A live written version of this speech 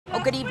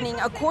Well, good evening.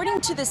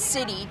 According to the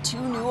city, 2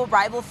 new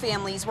arrival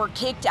families were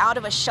kicked out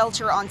of a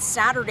shelter on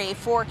Saturday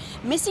for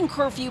missing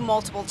curfew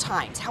multiple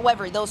times.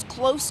 However, those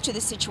close to the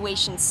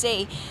situation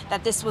say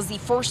that this was the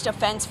first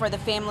offense for the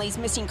families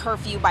missing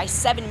curfew by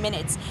 7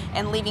 minutes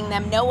and leaving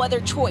them no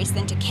other choice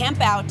than to camp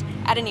out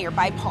at a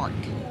nearby park.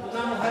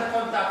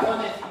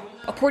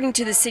 According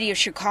to the city of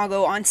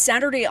Chicago, on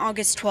Saturday,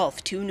 August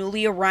 12th, 2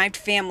 newly arrived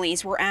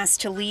families were asked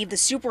to leave the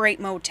Super 8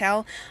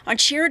 motel on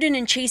Sheridan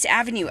and Chase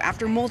Avenue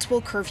after multiple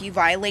curfew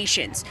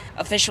violations.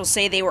 Officials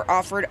say they were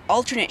offered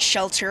alternate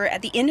shelter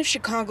at the Inn of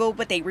Chicago,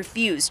 but they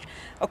refused.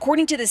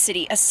 According to the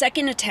city, a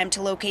second attempt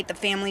to locate the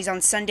families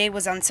on Sunday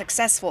was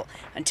unsuccessful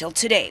until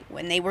today,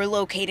 when they were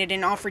located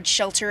and offered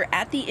shelter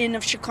at the Inn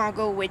of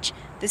Chicago, which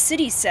the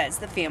city says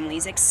the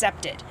families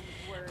accepted.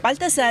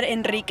 Baltasar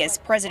Enriquez,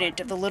 president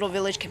of the Little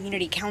Village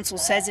Community Council,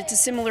 says it's a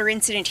similar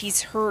incident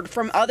he's heard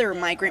from other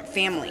migrant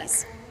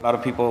families. A lot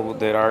of people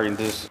that are in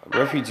this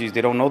refugees,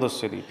 they don't know the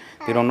city.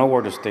 They don't know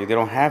where to stay. They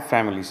don't have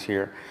families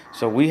here.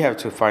 So we have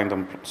to find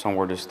them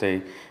somewhere to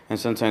stay. And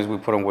sometimes we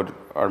put them with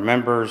our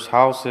members'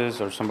 houses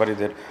or somebody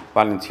that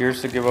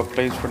volunteers to give a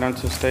place for them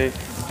to stay.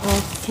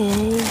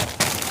 Okay.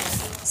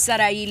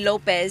 Sarai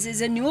Lopez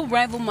is a new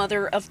arrival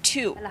mother of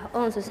 2.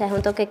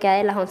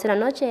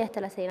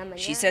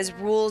 She says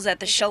rules at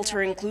the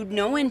shelter include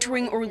no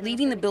entering or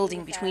leaving the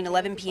building between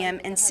 11 p.m.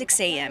 and 6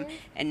 a.m.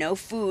 and no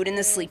food in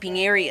the sleeping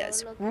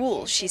areas.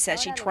 Rules she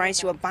says she tries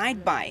to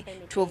abide by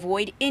to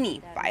avoid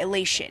any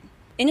violation.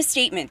 In a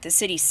statement, the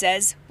city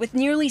says, with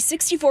nearly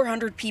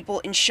 6,400 people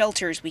in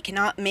shelters, we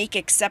cannot make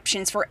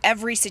exceptions for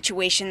every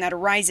situation that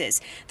arises.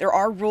 There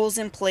are rules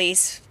in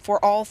place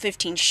for all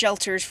 15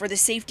 shelters for the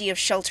safety of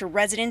shelter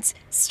residents,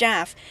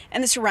 staff,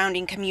 and the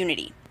surrounding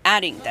community.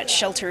 Adding that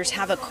shelters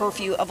have a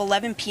curfew of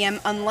 11 p.m.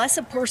 unless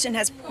a person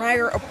has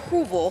prior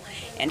approval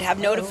and have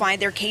notified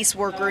their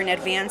caseworker in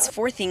advance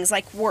for things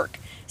like work.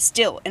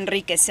 Still,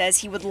 Enrique says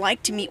he would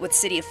like to meet with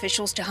city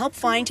officials to help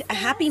find a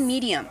happy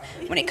medium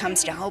when it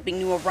comes to helping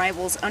new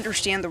arrivals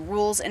understand the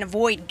rules and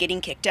avoid getting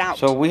kicked out.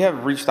 So we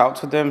have reached out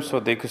to them so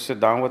they could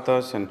sit down with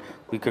us and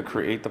we could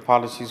create the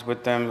policies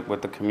with them,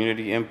 with the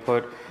community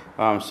input.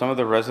 Some of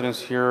the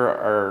residents here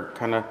are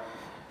kind of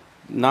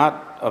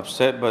not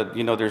upset, but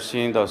they're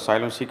seeing the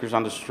asylum seekers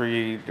on the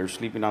street, they're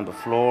sleeping on the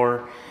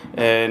floor,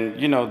 and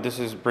this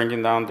is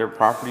bringing down their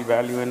property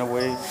value in a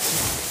way.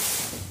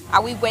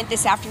 We went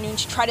this afternoon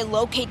to try to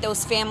locate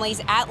those families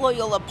at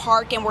Loyola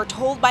Park and were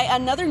told by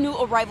another new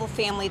arrival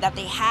family that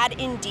they had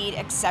indeed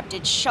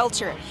accepted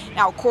shelter.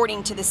 Now,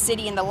 according to the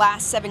city, in the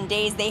last 7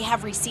 days, they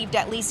have received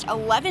at least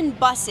 11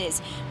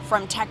 buses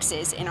from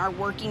Texas and are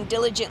working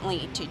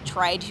diligently to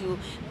try to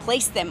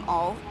place them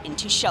all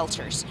into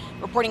shelters.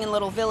 Reporting in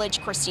Little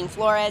Village, Christine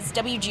Flores,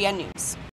 WGN News.